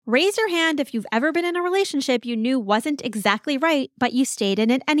Raise your hand if you've ever been in a relationship you knew wasn't exactly right, but you stayed in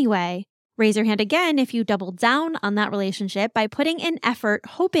it anyway. Raise your hand again if you doubled down on that relationship by putting in effort,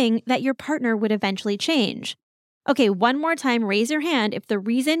 hoping that your partner would eventually change. Okay, one more time, raise your hand if the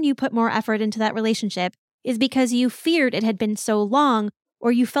reason you put more effort into that relationship is because you feared it had been so long,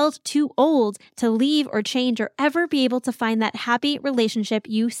 or you felt too old to leave or change or ever be able to find that happy relationship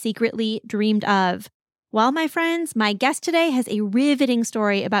you secretly dreamed of. Well, my friends, my guest today has a riveting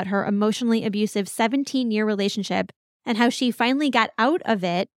story about her emotionally abusive 17-year relationship and how she finally got out of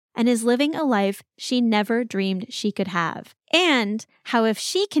it and is living a life she never dreamed she could have. And how if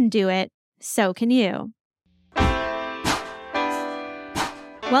she can do it, so can you.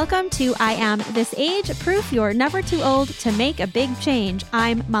 Welcome to I Am This Age, proof you're never too old to make a big change.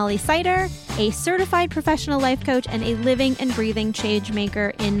 I'm Molly Sider, a certified professional life coach and a living and breathing change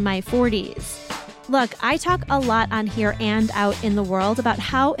maker in my 40s. Look, I talk a lot on here and out in the world about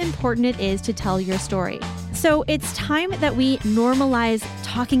how important it is to tell your story. So it's time that we normalize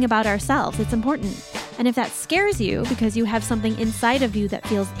talking about ourselves. It's important. And if that scares you because you have something inside of you that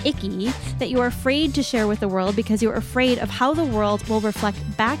feels icky, that you're afraid to share with the world because you're afraid of how the world will reflect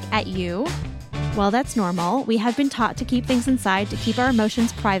back at you, well, that's normal. We have been taught to keep things inside, to keep our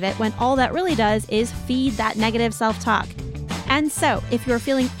emotions private, when all that really does is feed that negative self-talk. And so, if you're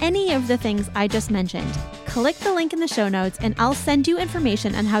feeling any of the things I just mentioned, click the link in the show notes and I'll send you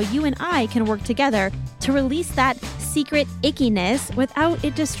information on how you and I can work together to release that secret ickiness without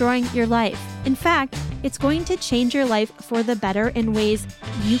it destroying your life. In fact, it's going to change your life for the better in ways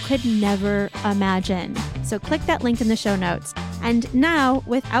you could never imagine. So click that link in the show notes. And now,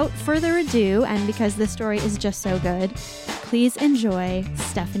 without further ado, and because this story is just so good, please enjoy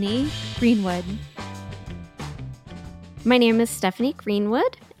Stephanie Greenwood. My name is Stephanie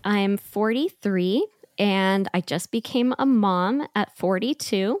Greenwood. I'm 43 and I just became a mom at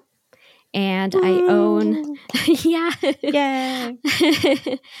 42. And I own, Yay. And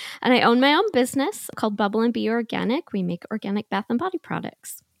I own my own business called Bubble and Bee Organic. We make organic bath and body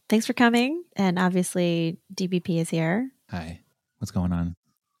products. Thanks for coming. And obviously, DBP is here. Hi. What's going on?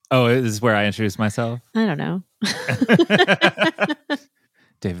 Oh, this is where I introduce myself? I don't know.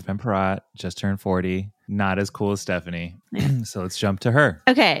 David Ben-Parat, just turned 40. Not as cool as Stephanie. Yeah. So let's jump to her.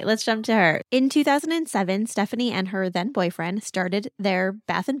 Okay, let's jump to her. In 2007, Stephanie and her then boyfriend started their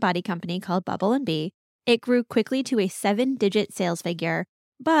bath and body company called Bubble and Bee. It grew quickly to a 7-digit sales figure,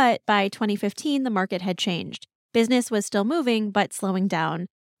 but by 2015, the market had changed. Business was still moving, but slowing down,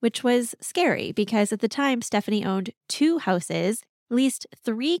 which was scary because at the time, Stephanie owned 2 houses, leased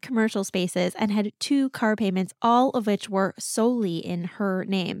 3 commercial spaces, and had 2 car payments, all of which were solely in her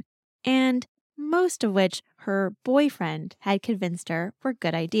name, and most of which her boyfriend had convinced her were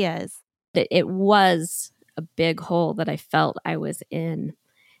good ideas. It was a big hole that I felt I was in.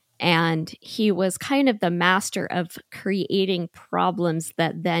 And he was kind of the master of creating problems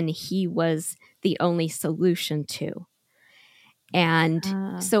that then he was the only solution to. And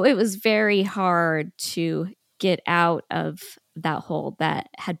so it was very hard to get out of that hole that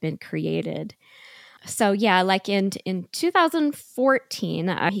had been created. So yeah, like in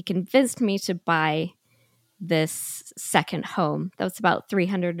 2014, he convinced me to buy this second home that was about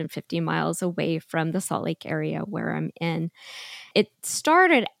 350 miles away from the Salt Lake area where I'm in. It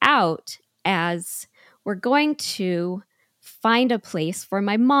started out as we're going to find a place for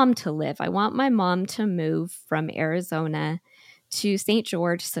my mom to live. I want my mom to move from Arizona to St.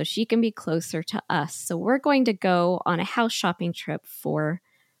 George so she can be closer to us. So we're going to go on a house shopping trip for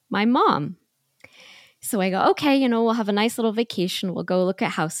my mom. So I go, okay, we'll have a nice little vacation. We'll go look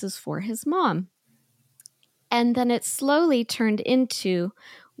at houses for his mom. And then it slowly turned into,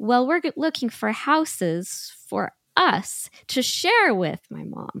 well, we're looking for houses for us to share with my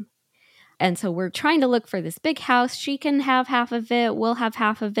mom. And so we're trying to look for this big house. She can have half of it. We'll have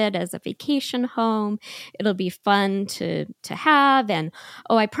half of it as a vacation home. It'll be fun to have. And,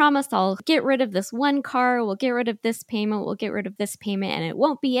 I promise I'll get rid of this one car. We'll get rid of this payment. We'll get rid of this payment. And it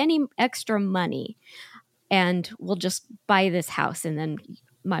won't be any extra money. And we'll just buy this house. And then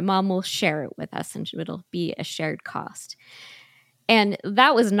my mom will share it with us. And it'll be a shared cost. And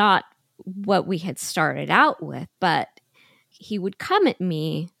that was not what we had started out with. But he would come at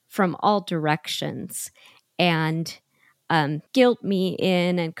me from all directions and guilt me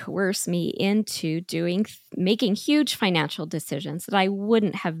in and coerce me into making huge financial decisions that I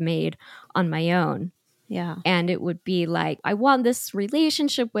wouldn't have made on my own. Yeah. And it would be like, I want this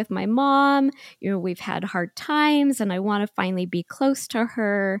relationship with my mom. We've had hard times and I want to finally be close to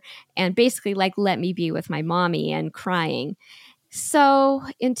her, and basically like, let me be with my mommy, and crying. So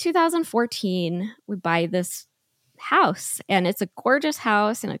in 2014, we buy this house. And it's a gorgeous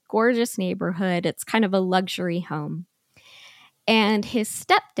house in a gorgeous neighborhood. It's kind of a luxury home. And his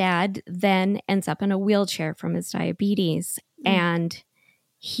stepdad then ends up in a wheelchair from his diabetes. And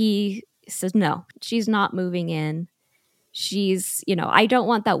he says, no, she's not moving in. She's, I don't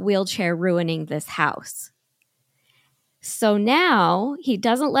want that wheelchair ruining this house. So now he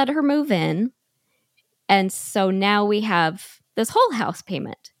doesn't let her move in. And so now we have this whole house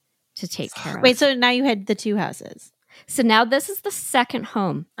payment to take care of. Wait, so now you had the two houses. So now this is the second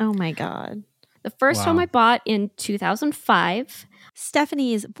home. Oh my God. The first home I bought in 2005.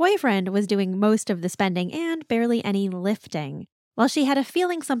 Stephanie's boyfriend was doing most of the spending and barely any lifting. While she had a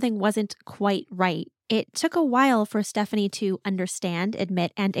feeling something wasn't quite right, it took a while for Stephanie to understand,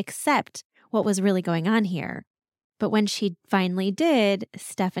 admit, and accept what was really going on here. But when she finally did,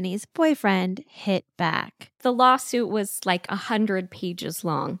 Stephanie's boyfriend hit back. The lawsuit was like 100 pages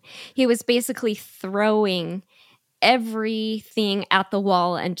long. He was basically throwing everything at the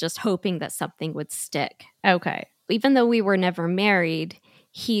wall and just hoping that something would stick. Okay. Even though we were never married,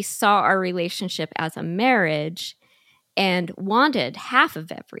 he saw our relationship as a marriage and wanted half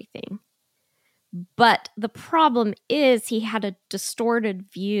of everything. But the problem is he had a distorted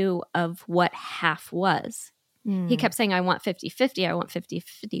view of what half was. He kept saying, I want 50-50, I want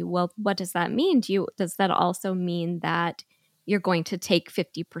 50-50. Well, what does that mean? Does that also mean that you're going to take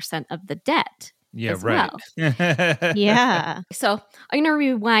 50% of the debt? Yeah, as right. Well? Yeah. So I'm going to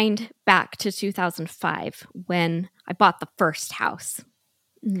rewind back to 2005 when I bought the first house.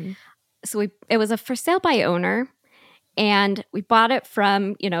 Mm-hmm. So it was a for sale by owner, and we bought it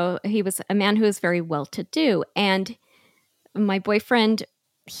from, he was a man who was very well-to-do. And my boyfriend,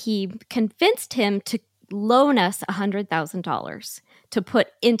 he convinced him to loan us $100,000 to put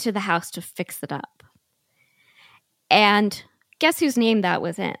into the house to fix it up. And guess whose name that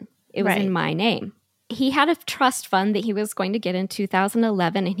was in? It was in my name. He had a trust fund that he was going to get in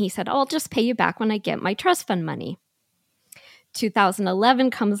 2011, and he said, I'll just pay you back when I get my trust fund money. 2011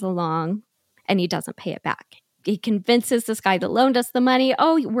 comes along, and he doesn't pay it back. He convinces this guy that loaned us the money,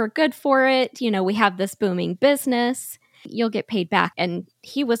 oh, we're good for it. We have this booming business. You'll get paid back. And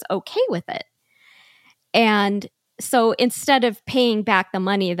he was okay with it. And so instead of paying back the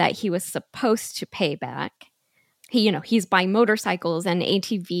money that he was supposed to pay back, he's buying motorcycles and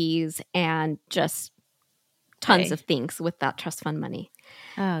ATVs and just tons of things with that trust fund money.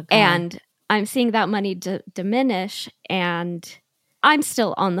 Oh, God. And I'm seeing that money diminish, and I'm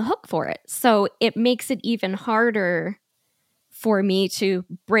still on the hook for it. So it makes it even harder for me to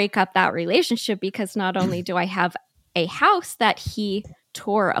break up that relationship, because not only do I have a house that he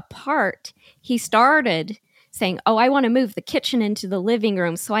tore apart, he started saying, oh, I want to move the kitchen into the living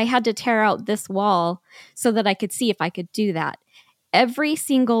room. So I had to tear out this wall so that I could see if I could do that. Every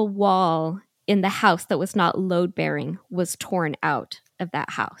single wall in the house that was not load bearing was torn out of that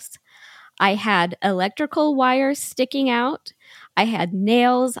house. I had electrical wires sticking out. I had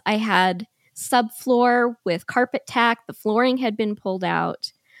nails. I had subfloor with carpet tack. The flooring had been pulled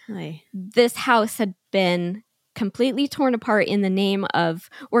out. Aye. This house had been completely torn apart in the name of,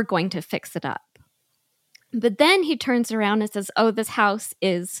 we're going to fix it up. But then he turns around and says, oh, this house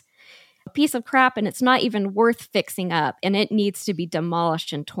is a piece of crap and it's not even worth fixing up and it needs to be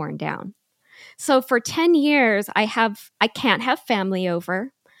demolished and torn down. So for 10 years, I can't have family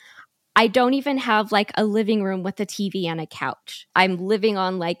over. I don't even have like a living room with a TV and a couch. I'm living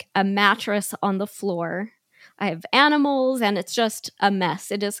on like a mattress on the floor. I have animals and it's just a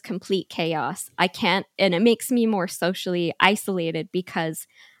mess. It is complete chaos. And it makes me more socially isolated because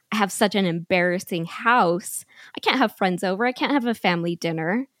I have such an embarrassing house. I can't have friends over. I can't have a family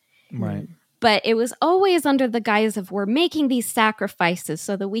dinner. Right. But it was always under the guise of, we're making these sacrifices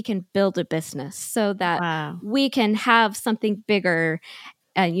so that we can build a business, so that we can have something bigger.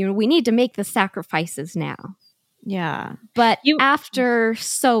 We need to make the sacrifices now. Yeah. But after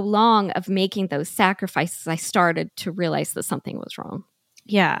so long of making those sacrifices, I started to realize that something was wrong.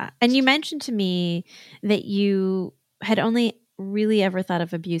 Yeah. And you mentioned to me that you had only really ever thought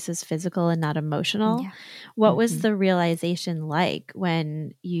of abuse as physical and not emotional. Yeah. What was the realization like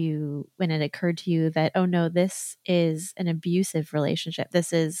when it occurred to you that, oh no, this is an abusive relationship.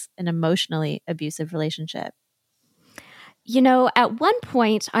 This is an emotionally abusive relationship? At one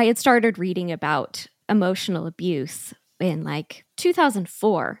point I had started reading about emotional abuse in like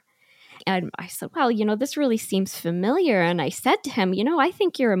 2004. And I said, well, this really seems familiar. And I said to him, I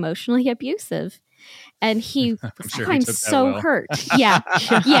think you're emotionally abusive. And he was like, I'm so hurt. Yeah.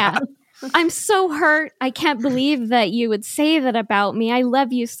 Yeah. I'm so hurt. I can't believe that you would say that about me. I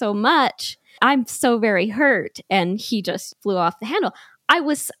love you so much. I'm so very hurt. And he just flew off the handle.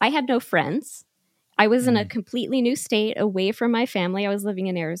 I had no friends. I was in a completely new state away from my family. I was living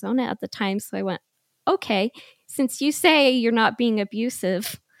in Arizona at the time. So I went, okay, since you say you're not being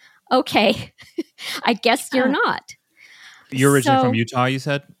abusive, okay, I guess you're not. You're originally from Utah, you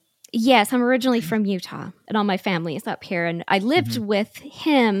said? Yes, I'm originally from Utah, and all my family is up here. And I lived with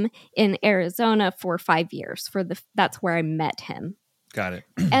him in Arizona for 5 years. That's where I met him. Got it.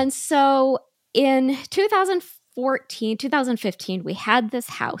 And so in 2014, 2015, we had this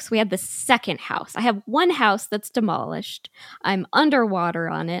house. We had the second house. I have one house that's demolished. I'm underwater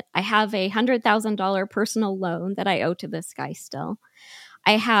on it. I have a $100,000 personal loan that I owe to this guy still.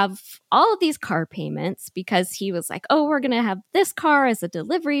 I have all of these car payments because he was like, oh, we're going to have this car as a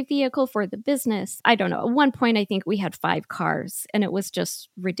delivery vehicle for the business. I don't know. At one point, I think we had 5 cars, and it was just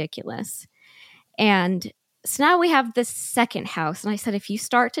ridiculous. And so now we have this second house. And I said, if you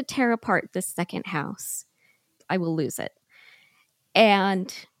start to tear apart this second house, I will lose it.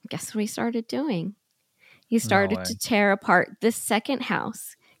 And guess what he started doing? He started to tear apart this second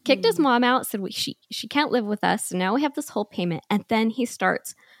house. Kicked his mom out, said she can't live with us. So now we have this whole payment. And then he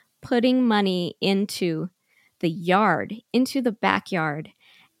starts putting money into the yard, into the backyard.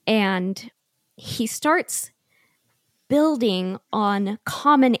 And he starts building on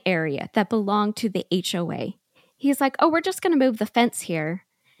common area that belonged to the HOA. He's like, oh, we're just going to move the fence here.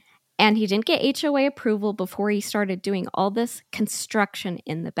 And he didn't get HOA approval before he started doing all this construction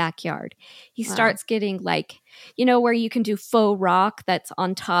in the backyard. He starts getting like, where you can do faux rock that's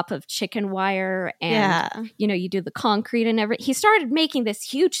on top of chicken wire and, you do the concrete and everything. He started making this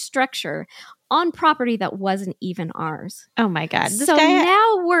huge structure on property that wasn't even ours. Oh my God. So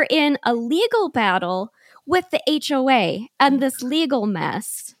now we're in a legal battle with the HOA and this legal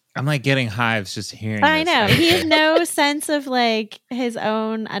mess. I'm like getting hives just hearing I this. know. He has no sense of like his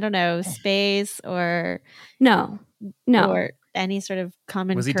own, I don't know, space or no, or any sort of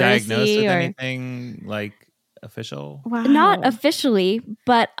common Was he courtesy diagnosed with anything like official? Wow. Not officially,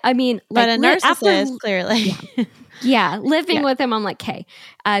 but I mean, like, but a narcissist, clearly. Yeah, living with him, I'm like, hey,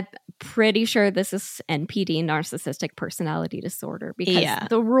 I'm pretty sure this is NPD, narcissistic personality disorder, because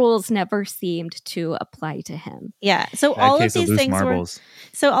the rules never seemed to apply to him. Yeah. So Bad all case of of these loose things marbles.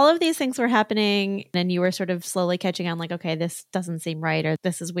 all of these things were happening, and you were sort of slowly catching on, like, okay, this doesn't seem right, or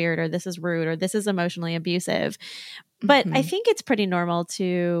this is weird, or this is rude, or this is emotionally abusive. But I think it's pretty normal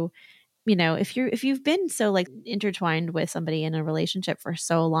to, if you've been so like intertwined with somebody in a relationship for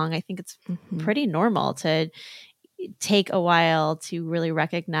so long, I think it's pretty normal to take a while to really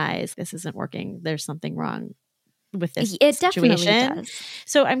recognize this isn't working. There's something wrong with this situation. Definitely does.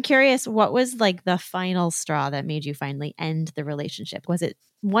 So I'm curious, what was like the final straw that made you finally end the relationship? Was it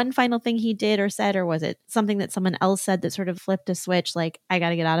one final thing he did or said, or was it something that someone else said that sort of flipped a switch, like, I got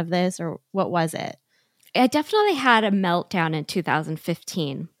to get out of this, or what was it? I definitely had a meltdown in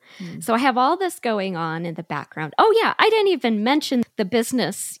 2015. So I have all this going on in the background. Oh yeah, I didn't even mention the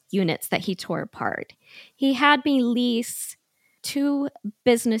business units that he tore apart. He had me lease 2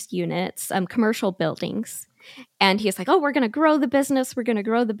 business units, commercial buildings. And he's like, oh, we're going to grow the business. We're going to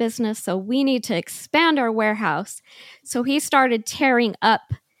grow the business. So we need to expand our warehouse. So he started tearing up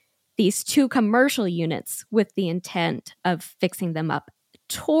these 2 commercial units with the intent of fixing them up,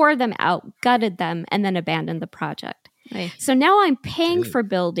 tore them out, gutted them, and then abandoned the project. Right. So now I'm paying for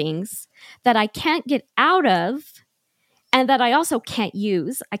buildings that I can't get out of and that I also can't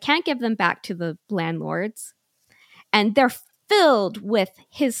use. I can't give them back to the landlords. And they're filled with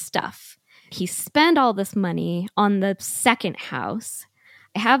his stuff. He spent all this money on the second house.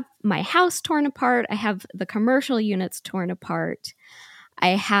 I have my house torn apart. I have the commercial units torn apart. I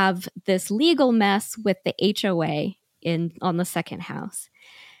have this legal mess with the HOA on the second house.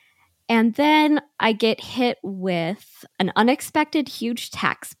 And then I get hit with an unexpected huge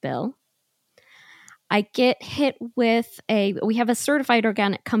tax bill. I get hit with we have a certified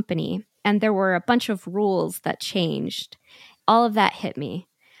organic company, and there were a bunch of rules that changed. All of that hit me.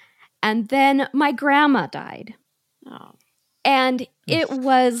 And then my grandma died. Oh. And it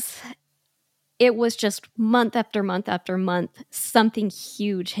was just month after month after month, something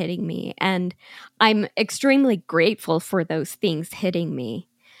huge hitting me. And I'm extremely grateful for those things hitting me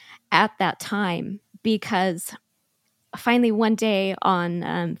at that time, because finally one day on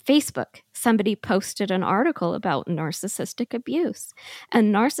Facebook, somebody posted an article about narcissistic abuse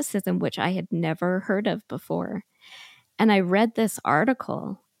and narcissism, which I had never heard of before. And I read this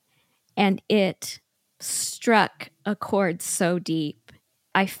article, and it struck a chord so deep.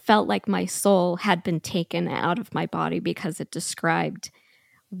 I felt like my soul had been taken out of my body because it described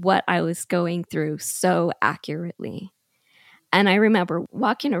what I was going through so accurately. And I remember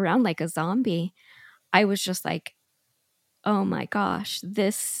walking around like a zombie. I was just like, oh my gosh,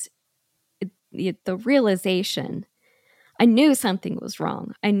 this the realization, I knew something was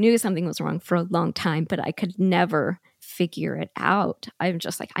wrong. I knew something was wrong for a long time, but I could never figure it out. I'm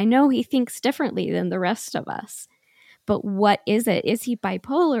just like, I know he thinks differently than the rest of us. But what is it? Is he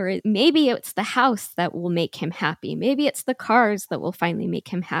bipolar? Maybe it's the house that will make him happy. Maybe it's the cars that will finally make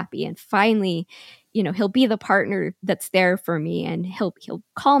him happy. And finally, he'll be the partner that's there for me, and he'll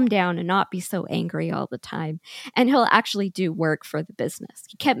calm down and not be so angry all the time. And he'll actually do work for the business.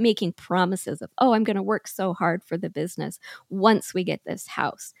 He kept making promises of, oh, I'm going to work so hard for the business once we get this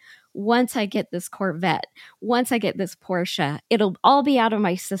house. Once I get this Corvette, once I get this Porsche, it'll all be out of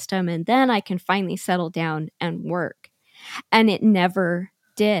my system, and then I can finally settle down and work. And it never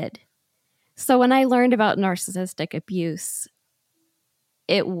did. So when I learned about narcissistic abuse,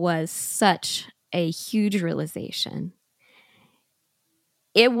 it was such a huge realization.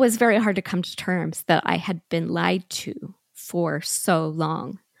 It was very hard to come to terms that I had been lied to for so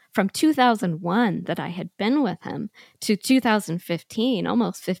long. From 2001 that I had been with him to 2015,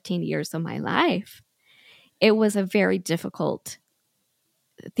 almost 15 years of my life, it was a very difficult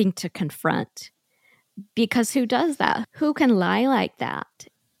thing to confront. Because who does that? Who can lie like that?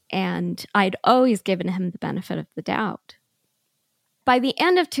 And I'd always given him the benefit of the doubt. By the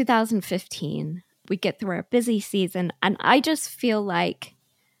end of 2015, we get through our busy season, and I just feel like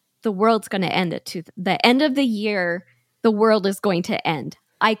the world's going to end at the end of the year. The world is going to end.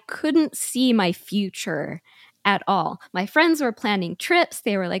 I couldn't see my future at all. My friends were planning trips.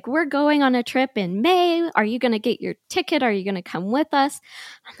 They were like, we're going on a trip in May. Are you going to get your ticket? Are you going to come with us?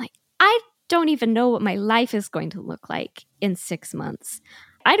 I'm like, I don't even know what my life is going to look like in 6 months.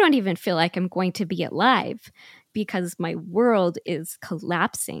 I don't even feel like I'm going to be alive because my world is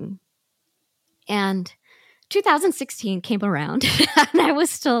collapsing. And 2016 came around and I was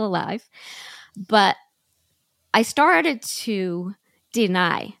still alive, but I started to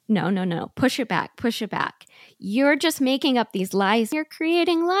deny. No, push it back. You're just making up these lies. You're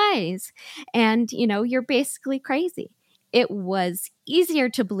creating lies and, you're basically crazy. It was easier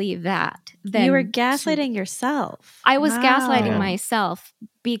to believe that than you were gaslighting yourself. I was gaslighting myself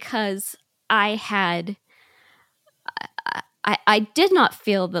because I did not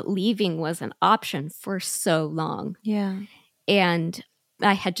feel that leaving was an option for so long. Yeah. And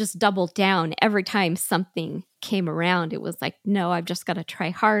I had just doubled down every time something came around. It was like, no, I've just got to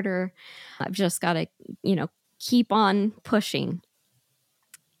try harder. I've just got to, keep on pushing.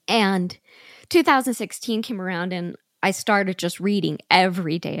 And 2016 came around and I started just reading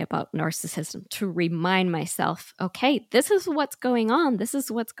every day about narcissism to remind myself, okay, this is what's going on. This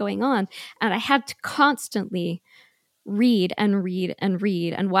is what's going on. And I had to constantly read and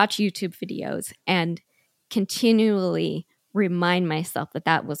watch YouTube videos and continually remind myself that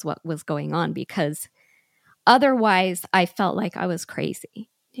that was what was going on, because otherwise I felt like I was crazy.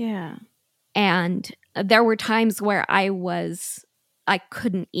 Yeah. And there were times where I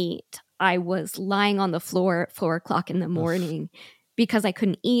couldn't eat. I was lying on the floor at 4:00 in the morning because I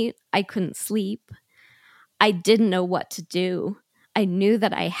couldn't eat. I couldn't sleep. I didn't know what to do. I knew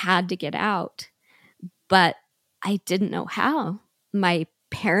that I had to get out, but I didn't know how. My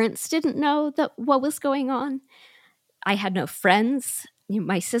parents didn't know what was going on. I had no friends.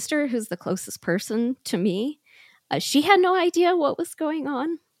 My sister, who's the closest person to me, she had no idea what was going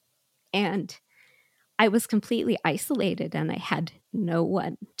on. And I was completely isolated and I had no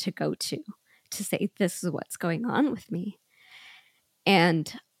one to go to say, this is what's going on with me.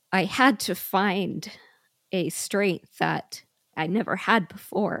 And I had to find a strength that I never had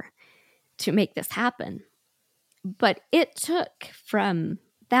before to make this happen. But it took from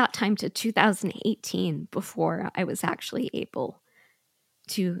that time to 2018 before I was actually able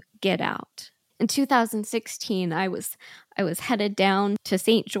to get out. In 2016, I was headed down to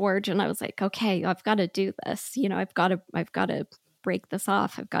St. George and I was like, okay, I've got to do this. I've got to break this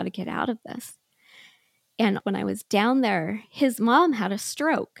off. I've got to get out of this. And when I was down there, his mom had a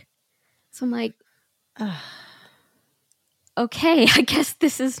stroke. So I'm like, okay, I guess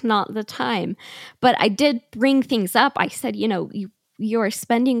this is not the time. But I did bring things up. I said, you're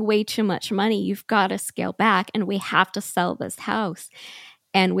spending way too much money. You've got to scale back and we have to sell this house.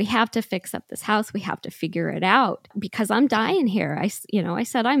 And we have to fix up this house. We have to figure it out because I'm dying here. I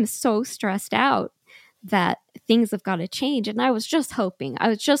said, I'm so stressed out that things have got to change. And I was just hoping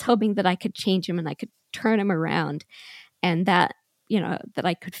that I could change him and I could turn him around and that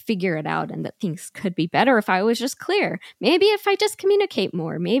I could figure it out and that things could be better if I was just clear. Maybe if I just communicate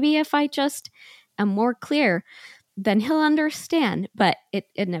more, maybe if I just am more clear, then he'll understand. But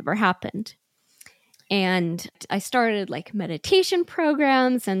it never happened. And I started meditation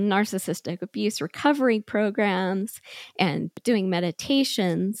programs and narcissistic abuse recovery programs and doing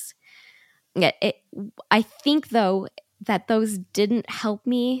meditations. I think, though, that those didn't help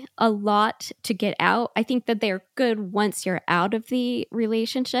me a lot to get out. I think that they're good once you're out of the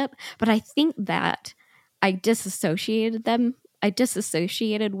relationship, but I think that I disassociated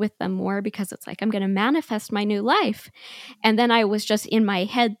with them more because it's like, I'm going to manifest my new life. And then I was just in my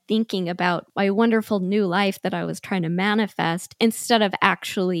head thinking about my wonderful new life that I was trying to manifest instead of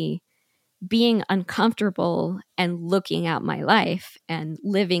actually being uncomfortable and looking at my life and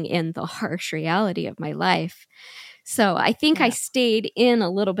living in the harsh reality of my life. So I think I stayed in a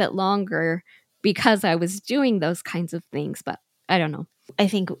little bit longer because I was doing those kinds of things, but I don't know. I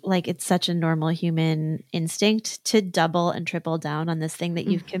think like it's such a normal human instinct to double and triple down on this thing that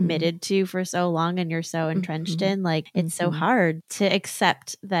you've committed to for so long and you're so entrenched in. Like it's so hard to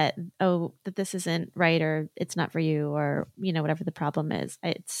accept that, that this isn't right or it's not for you or, you know, whatever the problem is.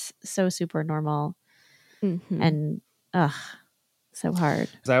 It's so super normal and so hard.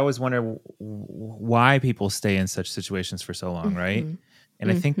 I always wonder why people stay in such situations for so long, right?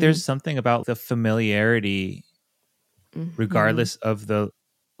 And I think there's something about the familiarity regardless of the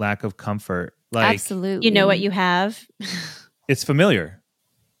lack of comfort. Like, absolutely. You know what you have? It's familiar.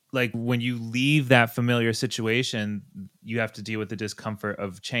 Like when you leave that familiar situation, you have to deal with the discomfort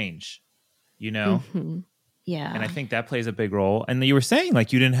of change, you know? Yeah. And I think that plays a big role. And you were saying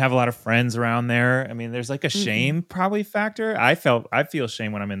like you didn't have a lot of friends around there. I mean, there's like a shame probably factor. I feel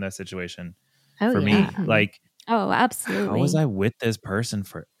shame when I'm in that situation. Me. Like, oh, absolutely. How was I with this person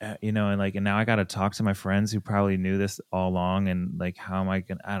for, you know, and now I got to talk to my friends who probably knew this all along. And like, how am I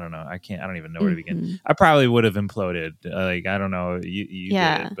going to, I don't know. I don't even know where to begin. I probably would have imploded. Like, I don't know. You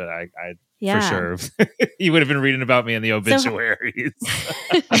did, but I for sure, you would have been reading about me in the obituaries.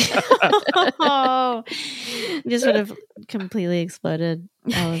 Oh, you just would have completely exploded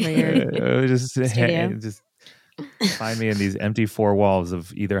all over your just studio. Just find me in these empty four walls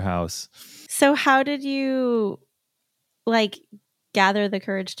of either house. So how did you gather the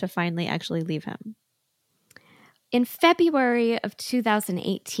courage to finally actually leave him? In February of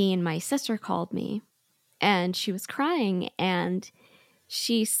 2018, my sister called me and she was crying and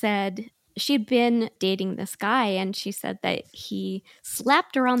she said she'd been dating this guy and she said that he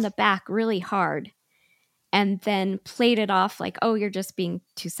slapped her on the back really hard and then played it off like, oh, you're just being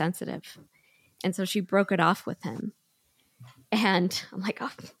too sensitive. And so she broke it off with him. And I'm like,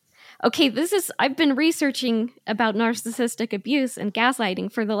 oh, okay, I've been researching about narcissistic abuse and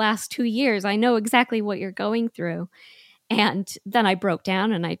gaslighting for the last 2 years. I know exactly what you're going through. And then I broke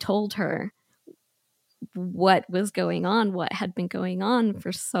down and I told her what was going on, what had been going on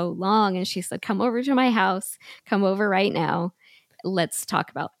for so long. And she said, come over to my house, come over right now. Let's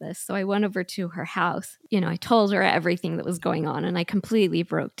talk about this. So I went over to her house. You know, I told her everything that was going on and I completely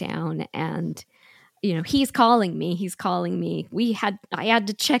broke down. And you know, he's calling me. I had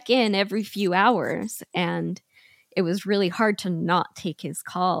to check in every few hours and it was really hard to not take his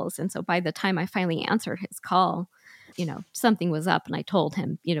calls. And so by the time I finally answered his call, you know, something was up and I told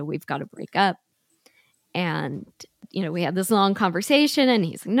him, you know, we've got to break up. And, you know, we had this long conversation and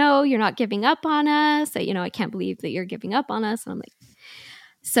he's like, no, you're not giving up on us. You know, I can't believe that you're giving up on us. And I'm like,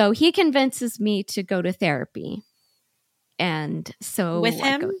 so he convinces me to go to therapy. And so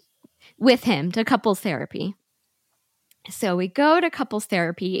with him to couples therapy. So we go to couples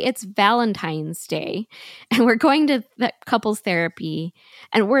therapy. It's Valentine's Day and we're going to the couples therapy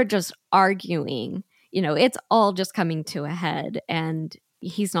and we're just arguing. You know, it's all just coming to a head and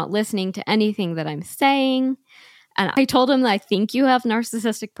he's not listening to anything that I'm saying. And I told him that I think you have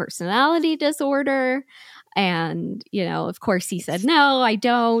narcissistic personality disorder. And, you know, of course he said, no, I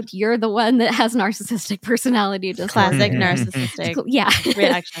don't. You're the one that has narcissistic personality disorder. Classic narcissistic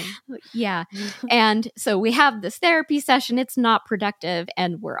reaction. Yeah. And so we have this therapy session. It's not productive.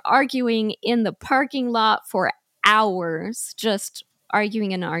 And we're arguing in the parking lot for hours, just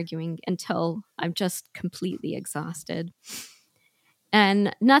arguing and arguing until I'm just completely exhausted.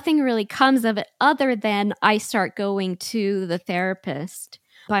 And nothing really comes of it other than I start going to the therapist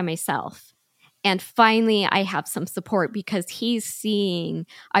by myself. And finally, I have some support because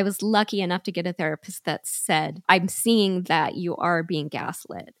I was lucky enough to get a therapist that said, I'm seeing that you are being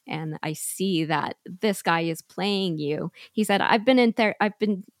gaslit. And I see that this guy is playing you. He said, I've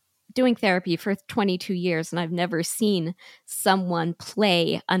been doing therapy for 22 years and I've never seen someone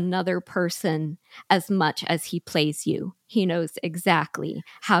play another person as much as he plays you. He knows exactly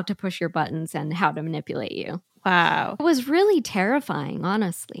how to push your buttons and how to manipulate you. Wow. It was really terrifying,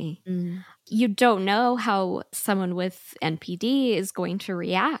 honestly. You don't know how someone with NPD is going to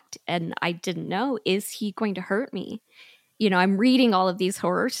react. And I didn't know, is he going to hurt me? You know, I'm reading all of these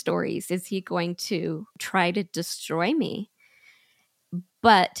horror stories. Is he going to try to destroy me?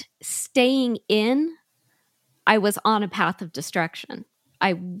 But staying in, I was on a path of destruction.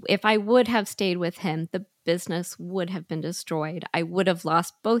 If I would have stayed with him, the business would have been destroyed. I would have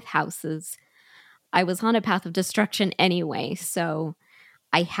lost both houses. I was on a path of destruction anyway, so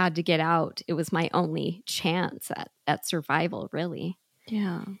I had to get out. It was my only chance at survival, really.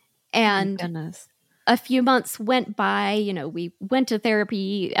 Yeah. And oh, goodness. A few months went by. We went to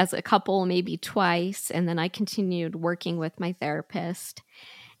therapy as a couple, maybe twice, and then I continued working with my therapist.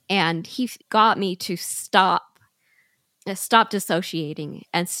 And he got me to stop dissociating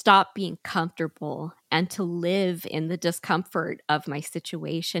and stop being comfortable and to live in the discomfort of my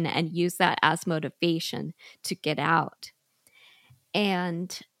situation and use that as motivation to get out.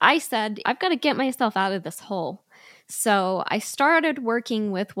 And I said, I've got to get myself out of this hole. So I started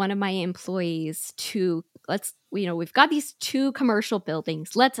working with one of my employees to we've got these 2 commercial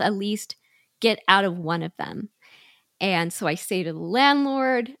buildings. Let's at least get out of one of them. And so I say to the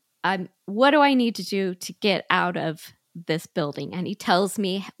landlord, what do I need to do to get out of this building? And he tells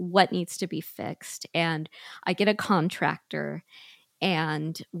me what needs to be fixed. And I get a contractor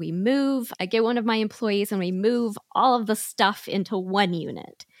and we move. I get one of my employees and we move all of the stuff into one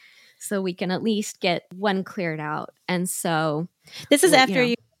unit so we can at least get one cleared out. And so this is after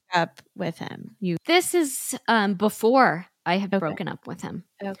you broke up with him. This is before I have broken up with him.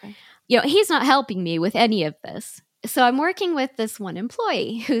 Okay. He's not helping me with any of this. So I'm working with this one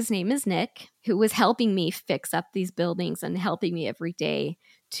employee whose name is Nick, who was helping me fix up these buildings and helping me every day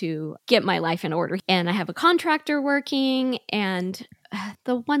to get my life in order. And I have a contractor working, and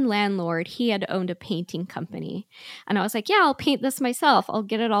the one landlord, he had owned a painting company. And I was like, yeah, I'll paint this myself. I'll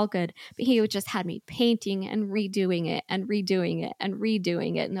get it all good. But he just had me painting and redoing it and redoing it and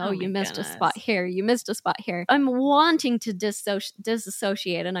redoing it. And you missed a spot here. You missed a spot here. I'm wanting to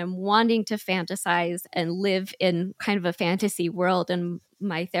disassociate, and I'm wanting to fantasize and live in kind of a fantasy world. And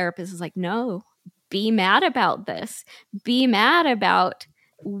my therapist is like, no, be mad about this. Be mad about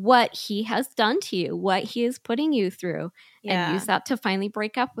what he has done to you, what he is putting you through, and use that to finally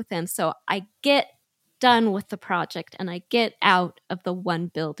break up with him. So I get done with the project and I get out of the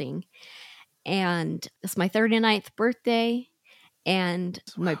one building. And it's my 39th birthday. And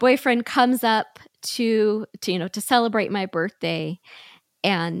my boyfriend comes up to celebrate my birthday.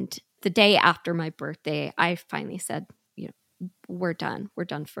 And the day after my birthday, I finally said, we're done. We're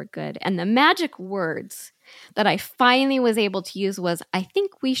done for good. And the magic words that I finally was able to use was, I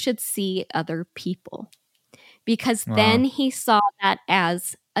think we should see other people. Because then he saw that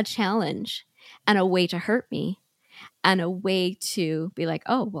as a challenge and a way to hurt me and a way to be like,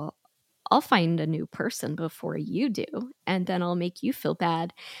 oh, well, I'll find a new person before you do. And then I'll make you feel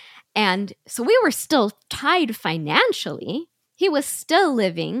bad. And so we were still tied financially. He was still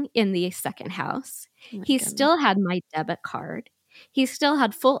living in the second house. He still had my debit card. He still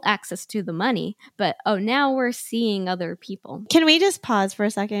had full access to the money, but now we're seeing other people. Can we just pause for a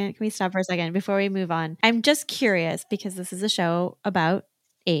second? Can we stop for a second before we move on? I'm just curious because this is a show about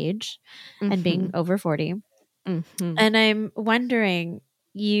age and being over 40. Mm-hmm. And I'm wondering,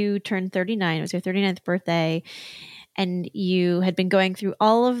 you turned 39. It was your 39th birthday. And you had been going through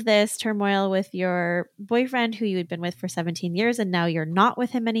all of this turmoil with your boyfriend who you had been with for 17 years, and now you're not with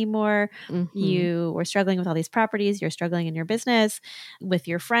him anymore. Mm-hmm. You were struggling with all these properties. You're struggling in your business, with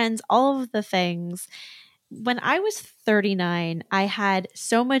your friends, all of the things. When I was 39, I had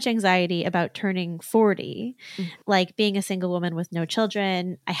so much anxiety about turning 40, like being a single woman with no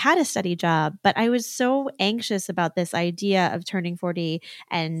children. I had a steady job, but I was so anxious about this idea of turning 40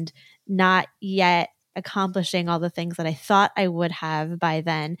 and not yet accomplishing all the things that I thought I would have by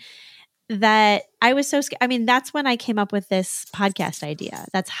then, that I was so scared. I mean, that's when I came up with this podcast idea.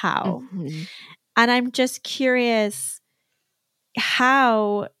 That's how. Mm-hmm. And I'm just curious,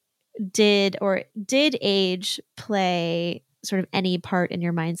 how did age play sort of any part in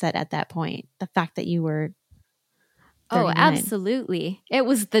your mindset at that point? The fact that you were 39. Oh, absolutely. It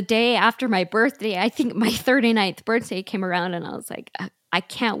was the day after my birthday. I think my 39th birthday came around and I was like, I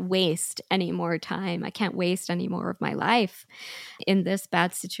can't waste any more time. I can't waste any more of my life in this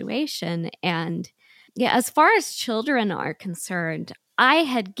bad situation. And as far as children are concerned, I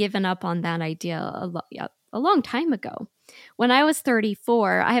had given up on that idea a long time ago. When I was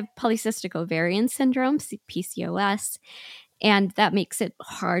 34, I have polycystic ovarian syndrome, PCOS, and that makes it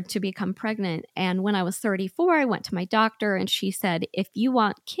hard to become pregnant. And when I was 34, I went to my doctor and she said, if you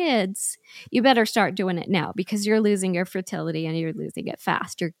want kids, you better start doing it now because you're losing your fertility and you're losing it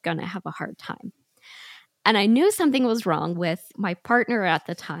fast. You're going to have a hard time. And I knew something was wrong with my partner at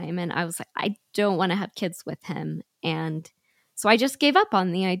the time. And I was like, I don't want to have kids with him. And so I just gave up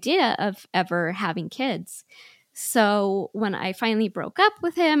on the idea of ever having kids. So when I finally broke up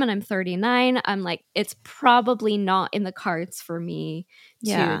with him and I'm 39, I'm like, it's probably not in the cards for me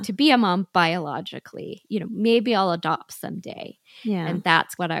to be a mom biologically. Maybe I'll adopt someday. Yeah. And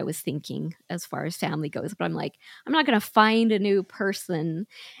that's what I was thinking as far as family goes. But I'm like, I'm not going to find a new person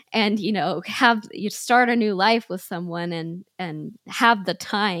and, have you start a new life with someone and have the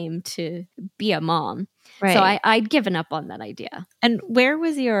time to be a mom. Right. So I'd given up on that idea. And where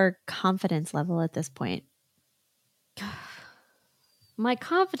was your confidence level at this point? My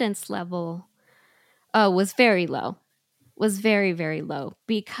confidence level was very low, was very, very low,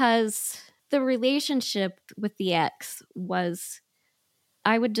 because the relationship with the ex was,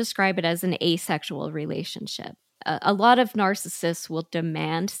 I would describe it as an asexual relationship. A lot of narcissists will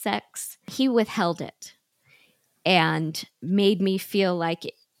demand sex. He withheld it and made me feel like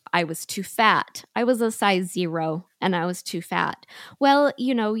I was too fat. I was a size 0 and I was too fat. Well,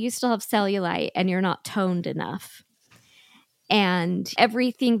 you still have cellulite and you're not toned enough. And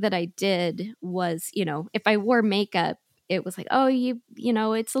everything that I did was, if I wore makeup, it was like, oh,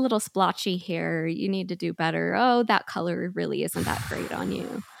 it's a little splotchy here. You need to do better. Oh, that color really isn't that great on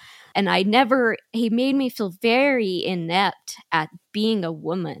you. And he made me feel very inept at being a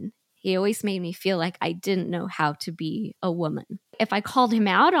woman. He always made me feel like I didn't know how to be a woman. If I called him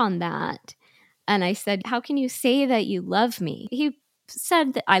out on that and I said, how can you say that you love me? He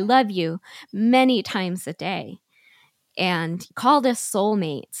said that I love you many times a day. And called us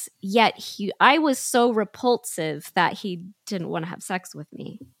soulmates, yet I was so repulsive that he didn't want to have sex with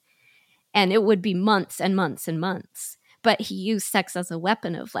me. And it would be months and months and months. But he used sex as a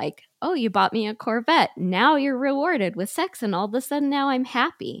weapon of like, oh, you bought me a Corvette. Now you're rewarded with sex. And all of a sudden now I'm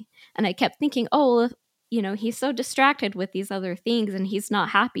happy. And I kept thinking, oh, he's so distracted with these other things and he's not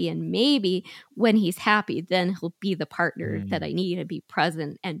happy. And maybe when he's happy, then he'll be the partner that I need to be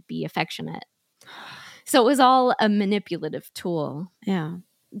present and be affectionate. So it was all a manipulative tool. Yeah.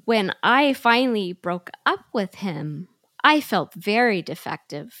 When I finally broke up with him, I felt very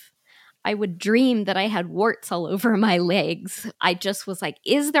defective. I would dream that I had warts all over my legs. I just was like,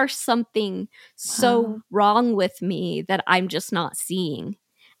 is there something so wrong with me that I'm just not seeing?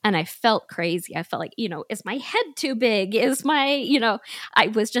 And I felt crazy. I felt like, is my head too big? Is my, I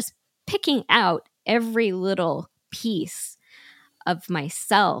was just picking out every little piece of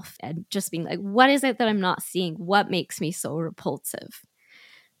myself and just being like, what is it that I'm not seeing? What makes me so repulsive?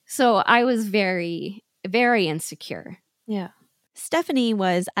 So I was very, very insecure. Yeah. Stephanie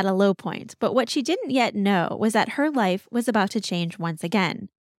was at a low point, but what she didn't yet know was that her life was about to change once again.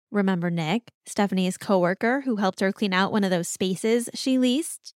 Remember Nick, Stephanie's coworker who helped her clean out one of those spaces she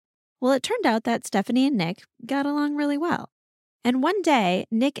leased? Well, it turned out that Stephanie and Nick got along really well. And one day,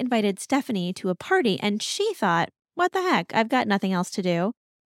 Nick invited Stephanie to a party and she thought, what the heck, I've got nothing else to do.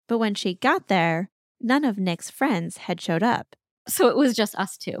 But when she got there, none of Nick's friends had showed up. So it was just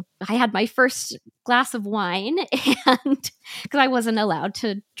us two. I had my first glass of wine and because I wasn't allowed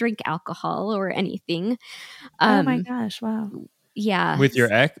to drink alcohol or anything. Oh my gosh, wow. Yeah. With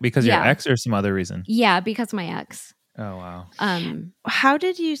your ex? Because your ex or some other reason? Yeah, because my ex. Oh, wow. How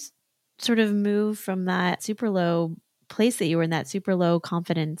did you sort of move from that super low place that you were in, that super low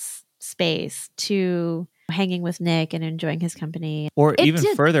confidence space, to hanging with Nick and enjoying his company? Or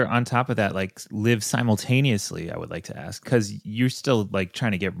even further on top of that, like live simultaneously, I would like to ask, because you're still like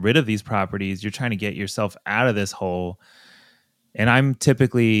trying to get rid of these properties. You're trying to get yourself out of this hole. And I'm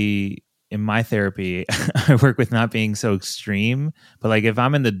typically in my therapy, I work with not being so extreme, but like if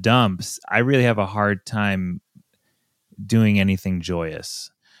I'm in the dumps, I really have a hard time doing anything joyous.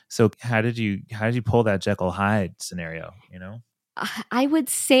 So how did you pull that Jekyll Hyde scenario, I would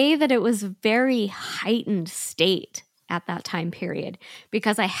say that it was a very heightened state at that time period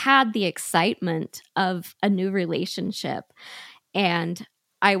because I had the excitement of a new relationship and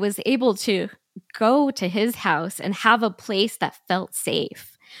I was able to go to his house and have a place that felt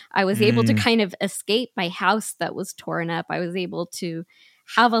safe. I was able to kind of escape my house that was torn up. I was able to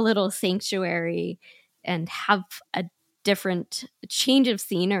have a little sanctuary and have a different change of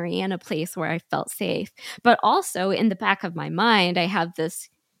scenery and a place where I felt safe. But also in the back of my mind, I have this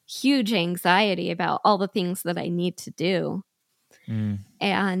huge anxiety about all the things that I need to do.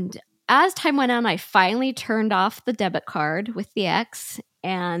 And as time went on, I finally turned off the debit card with the ex.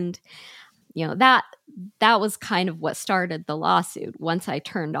 And, that was kind of what started the lawsuit once I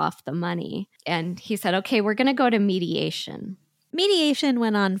turned off the money. And he said, okay, we're going to go to mediation. Mediation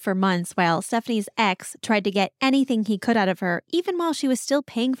went on for months while Stephanie's ex tried to get anything he could out of her, even while she was still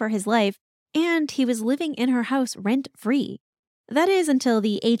paying for his life, and he was living in her house rent-free. That is until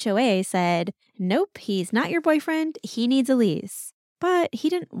the HOA said, nope, he's not your boyfriend, he needs a lease. But he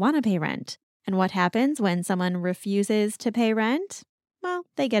didn't want to pay rent. And what happens when someone refuses to pay rent? Well,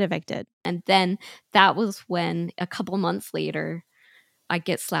 they get evicted. And then that was when a couple months later, I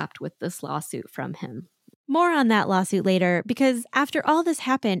get slapped with this lawsuit from him. More on that lawsuit later, because after all this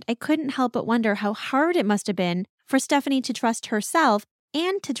happened, I couldn't help but wonder how hard it must have been for Stephanie to trust herself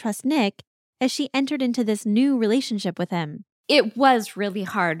and to trust Nick as she entered into this new relationship with him. It was really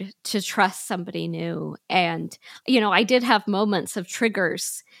hard to trust somebody new. And, I did have moments of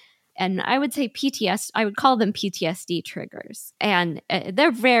triggers. And I would say I would call them PTSD triggers. And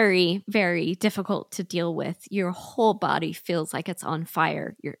they're very, very difficult to deal with. Your whole body feels like it's on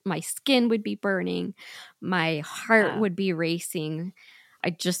fire. My skin would be burning. My heart would be racing.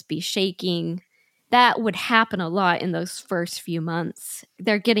 I'd just be shaking. That would happen a lot in those first few months.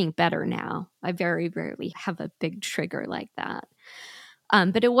 They're getting better now. I very rarely have a big trigger like that.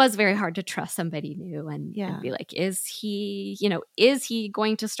 But it was very hard to trust somebody new and be like, is he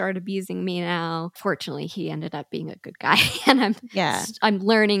going to start abusing me now? Fortunately, he ended up being a good guy, and I'm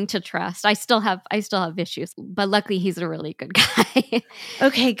learning to trust. I still have issues, but luckily he's a really good guy.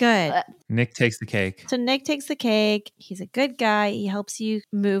 Okay, good. Nick takes the cake. So Nick takes the cake. He's a good guy. He helps you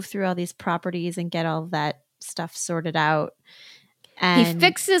move through all these properties and get all that stuff sorted out. And he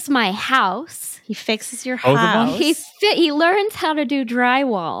fixes my house. He fixes your house. He learns how to do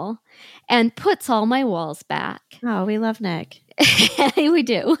drywall and puts all my walls back. Oh, we love Nick. We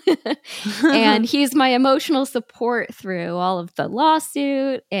do. And he's my emotional support through all of the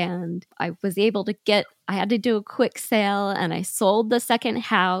lawsuit. And I was able to I had to do a quick sale, and I sold the second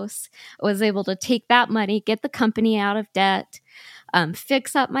house. I was able to take that money, get the company out of debt,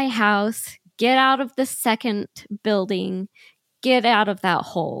 fix up my house, get out of the second building, get out of that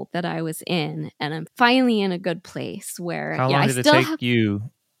hole that I was in, and I'm finally in a good place where How long did it take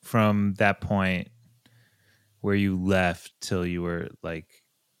you from that point where you left till you were like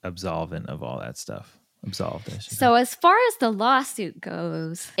absolvent of all that stuff? So as far as the lawsuit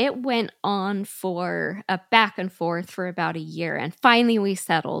goes, it went on for a back and forth for about a year, and finally we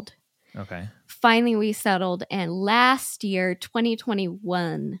settled. Okay. And last year,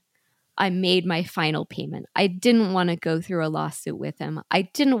 2021, I made my final payment. I didn't want to go through a lawsuit with him. I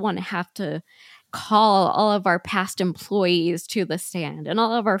didn't want to have to call all of our past employees to the stand and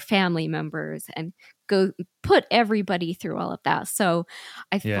all of our family members and go put everybody through all of that. So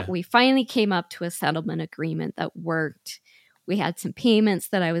we finally came up to a settlement agreement that worked. We had some payments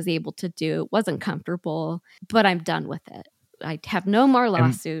that I was able to do. It wasn't comfortable, but I'm done with it. I have no more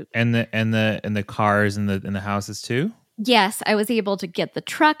lawsuit. And the cars and the houses too? Yes, I was able to get the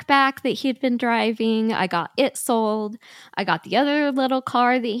truck back that he'd been driving. I got it sold. I got the other little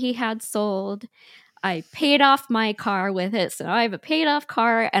car that he had sold. I paid off my car with it. So I have a paid off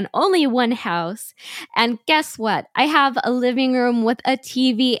car and only one house. And guess what? I have a living room with a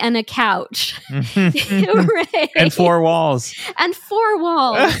TV and a couch. Right. And 4 walls.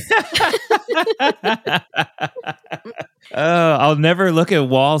 Oh, I'll never look at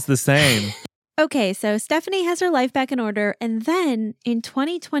walls the same. Okay, so Stephanie has her life back in order, and then in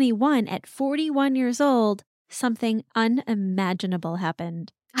 2021, at 41 years old, something unimaginable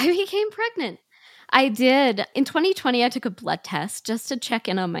happened. I became pregnant. I did. In 2020, I took a blood test just to check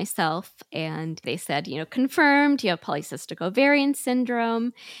in on myself, and they said, confirmed, you have polycystic ovarian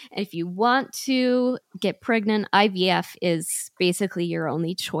syndrome. And if you want to get pregnant, IVF is basically your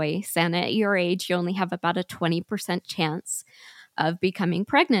only choice. And at your age, you only have about a 20% chance of becoming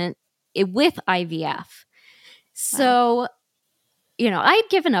pregnant with IVF. So, I'd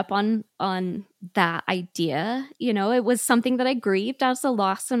given up on that idea. It was something that I grieved as a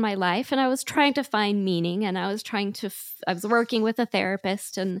loss in my life, and I was trying to find meaning, and I was working with a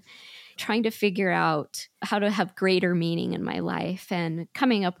therapist and trying to figure out how to have greater meaning in my life and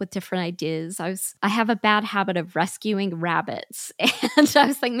coming up with different ideas. I have a bad habit of rescuing rabbits, and I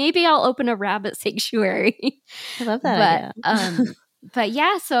was like, maybe I'll open a rabbit sanctuary. I love that idea. But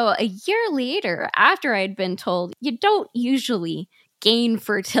yeah, so a year later, after I'd been told, you don't usually gain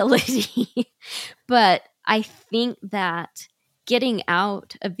fertility, but I think that getting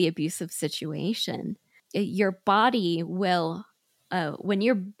out of the abusive situation, your body will, when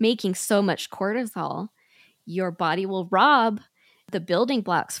you're making so much cortisol, your body will rob the building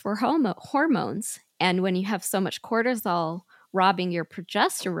blocks for hormones. And when you have so much cortisol robbing your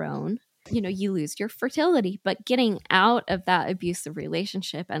progesterone, you lose your fertility. But getting out of that abusive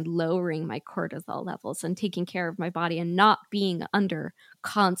relationship and lowering my cortisol levels and taking care of my body and not being under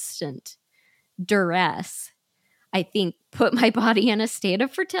constant duress, I think put my body in a state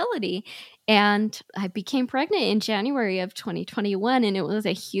of fertility. And I became pregnant in January of 2021, and it was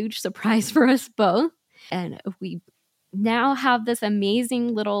a huge surprise for us both. And we now have this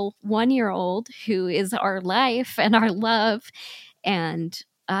amazing little 1-year-old who is our life and our love. And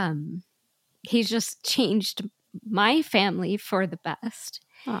he's just changed my family for the best.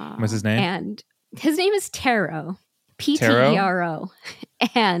 What's his name? And his name is Tero, Tero? P-T-E-R-O.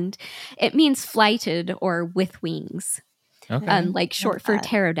 And it means flighted or with wings. Okay. Like short for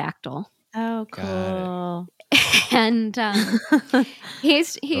pterodactyl. Oh, cool. And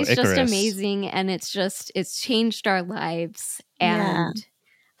he's just Icarus. amazing, and it's changed our lives. And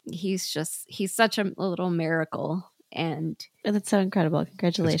he's such a little miracle. And that's so incredible.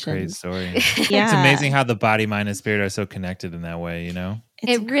 Congratulations. That's a great story. Yeah. It's amazing how the body, mind, and spirit are so connected in that way, you know?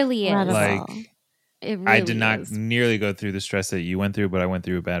 It really is. Like, it really I did not is. nearly go through the stress that you went through, but I went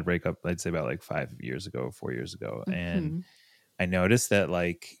through a bad breakup, I'd say about like 4 years ago. And I noticed that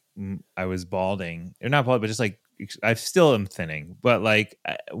like I was balding, or not bald, but just like I still am thinning. But like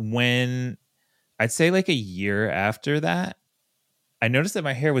when I'd say like a year after that, I noticed that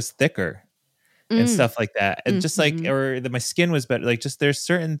my hair was thicker and stuff like that. And just like, or that my skin was better. Like just there's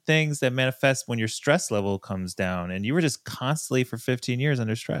certain things that manifest when your stress level comes down, and you were just constantly for 15 years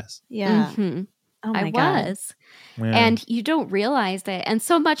under stress. Yeah. Oh my God. Was. Yeah. And you don't realize it. And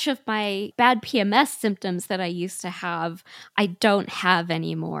so much of my bad PMS symptoms that I used to have, I don't have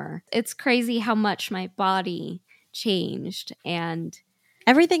anymore. It's crazy how much my body changed. And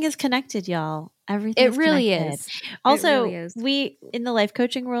everything is connected, y'all. Everything it really connected. Is. Also, really is. We in the life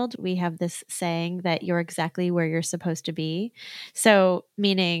coaching world, we have this saying that you're exactly where you're supposed to be. So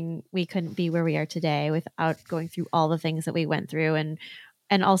meaning we couldn't be where we are today without going through all the things that we went through,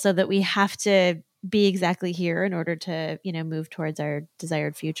 and also that we have to be exactly here in order to, move towards our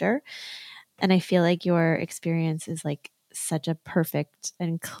desired future. And I feel like your experience is like such a perfect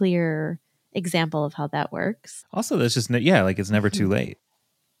and clear example of how that works. Also, that's just, like it's never too late.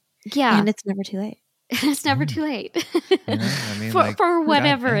 Yeah. And it's never too late. It's never too late. I mean, for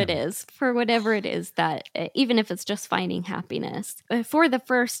whatever it is, that even if it's just finding happiness, for the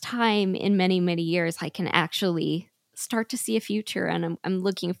first time in many, many years, I can actually start to see a future, and I'm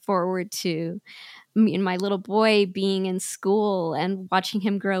looking forward to me and my little boy being in school and watching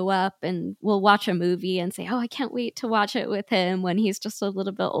him grow up, and we'll watch a movie and say, oh, I can't wait to watch it with him when he's just a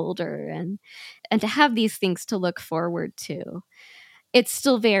little bit older, and to have these things to look forward to. It's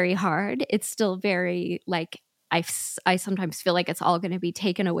still very hard. It's still very like I sometimes feel like it's all going to be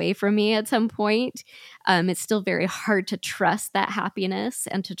taken away from me at some point. It's still very hard to trust that happiness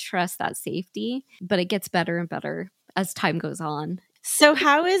and to trust that safety, but it gets better and better as time goes on. So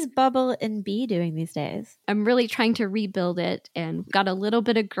how is Bubble and Bee doing these days? I'm really trying to rebuild it, and got a little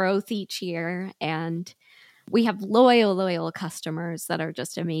bit of growth each year. And we have loyal customers that are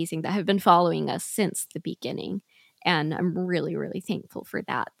just amazing, that have been following us since the beginning. And I'm really, really thankful for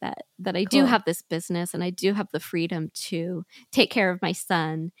that I do have this business, and I do have the freedom to take care of my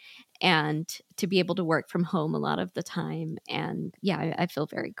son and to be able to work from home a lot of the time. And yeah, I feel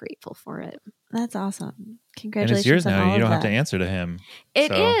very grateful for it. That's awesome. Congratulations. And it's yours now. You don't have to answer to him.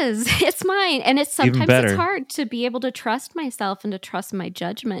 It is. It's mine. And sometimes it's hard to be able to trust myself and to trust my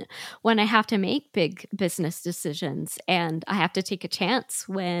judgment when I have to make big business decisions, and I have to take a chance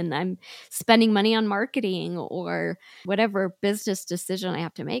when I'm spending money on marketing or whatever business decision I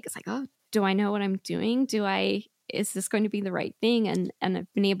have to make. It's like, oh, do I know what I'm doing? Is this going to be the right thing? And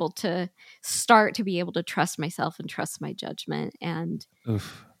I've been able to start to be able to trust myself and trust my judgment. And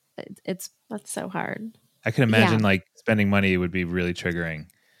oof. That's so hard. I can imagine like spending money would be really triggering.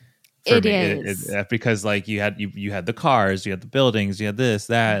 It is. Because like you had the cars, you had the buildings, you had this,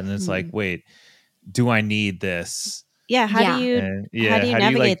 that, and it's like, wait, do I need this? Yeah. How do you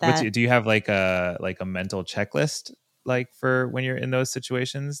navigate that? Do you have like a mental checklist like for when you're in those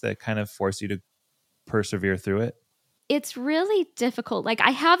situations that kind of force you to persevere through it? It's really difficult. Like, I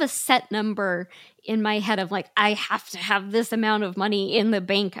have a set number in my head of like, I have to have this amount of money in the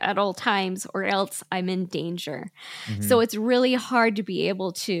bank at all times or else I'm in danger. Mm-hmm. So it's really hard to be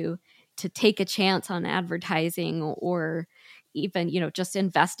able to take a chance on advertising or even, just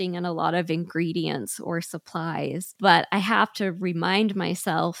investing in a lot of ingredients or supplies. But I have to remind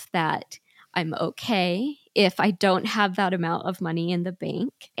myself that I'm okay if I don't have that amount of money in the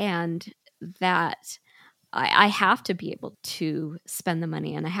bank, and that I have to be able to spend the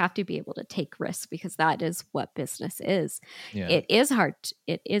money, and I have to be able to take risks, because that is what business is. Yeah. It is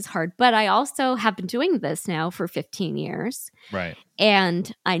hard. But I also have been doing this now for 15 years. Right.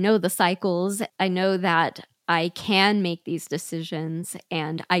 And I know the cycles. I know that I can make these decisions,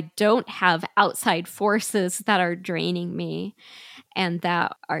 and I don't have outside forces that are draining me and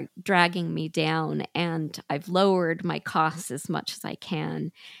that are dragging me down. And I've lowered my costs as much as I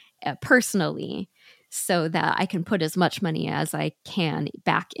can personally. so that I can put as much money as I can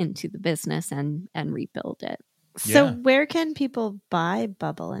back into the business and rebuild it. So where can people buy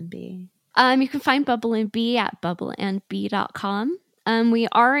Bubble and Bee? You can find Bubble and Bee at bubbleandbee.com. We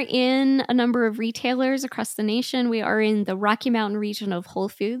are in a number of retailers across the nation. We are in the Rocky Mountain region of Whole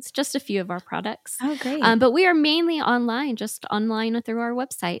Foods, just a few of our products. Oh, great. But we are mainly online, just online through our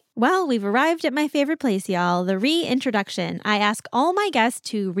website. Well, we've arrived at my favorite place, y'all, the reintroduction. I ask all my guests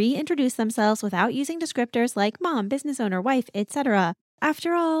to reintroduce themselves without using descriptors like mom, business owner, wife, etc.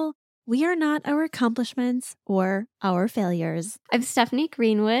 After all, we are not our accomplishments or our failures. I'm Stephanie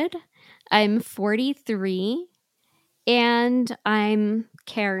Greenwood. I'm 43. And I'm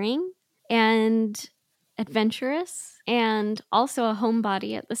caring and adventurous and also a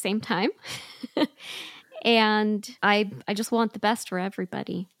homebody at the same time. And I just want the best for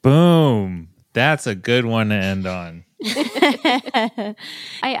everybody. Boom. That's a good one to end on.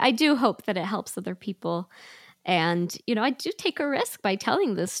 I do hope that it helps other people. And, I do take a risk by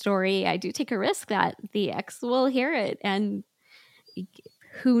telling this story. I do take a risk that the ex will hear it and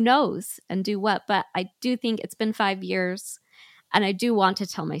who knows and do what. But I do think it's been 5 years and I do want to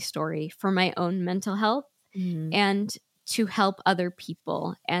tell my story for my own mental health and to help other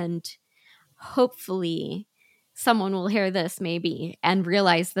people. And hopefully someone will hear this maybe and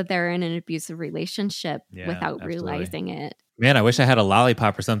realize that they're in an abusive relationship without realizing it. Man, I wish I had a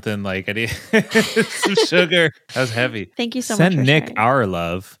lollipop or something. Like I need some sugar. That was heavy. Thank you so much. Send Nick sharing. Our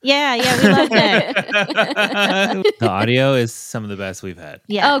love. Yeah, we love Nick. The audio is some of the best we've had.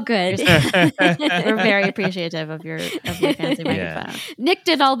 Yeah. Oh, good. We're very appreciative of your fancy microphone. Yeah. Nick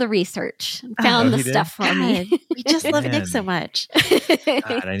did all the research, found the stuff for me. We just love Nick so much.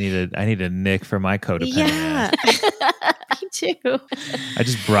 God, I need a Nick for my codependent. Yeah, me too. I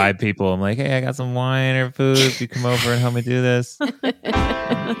just bribe people. I'm like, hey, I got some wine or food. You come over and help me do this.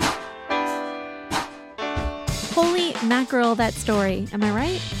 Holy mackerel, that story. Am I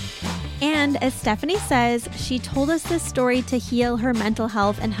right? And as Stephanie says, she told us this story to heal her mental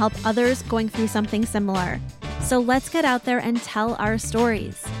health and help others going through something similar. So let's get out there and tell our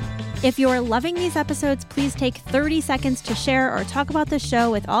stories. If you're loving these episodes, please take 30 seconds to share or talk about the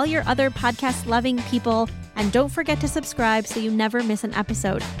show with all your other podcast-loving people. And don't forget to subscribe so you never miss an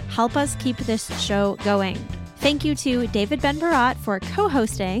episode. Help us keep this show going. Thank you to David Ben-Barat for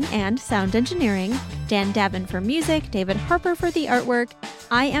co-hosting and sound engineering, Dan Davin for music, David Harper for the artwork.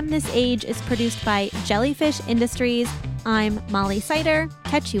 I Am This Age is produced by Jellyfish Industries. I'm Molly Sider.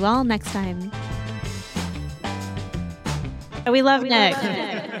 Catch you all next time. We love Nick.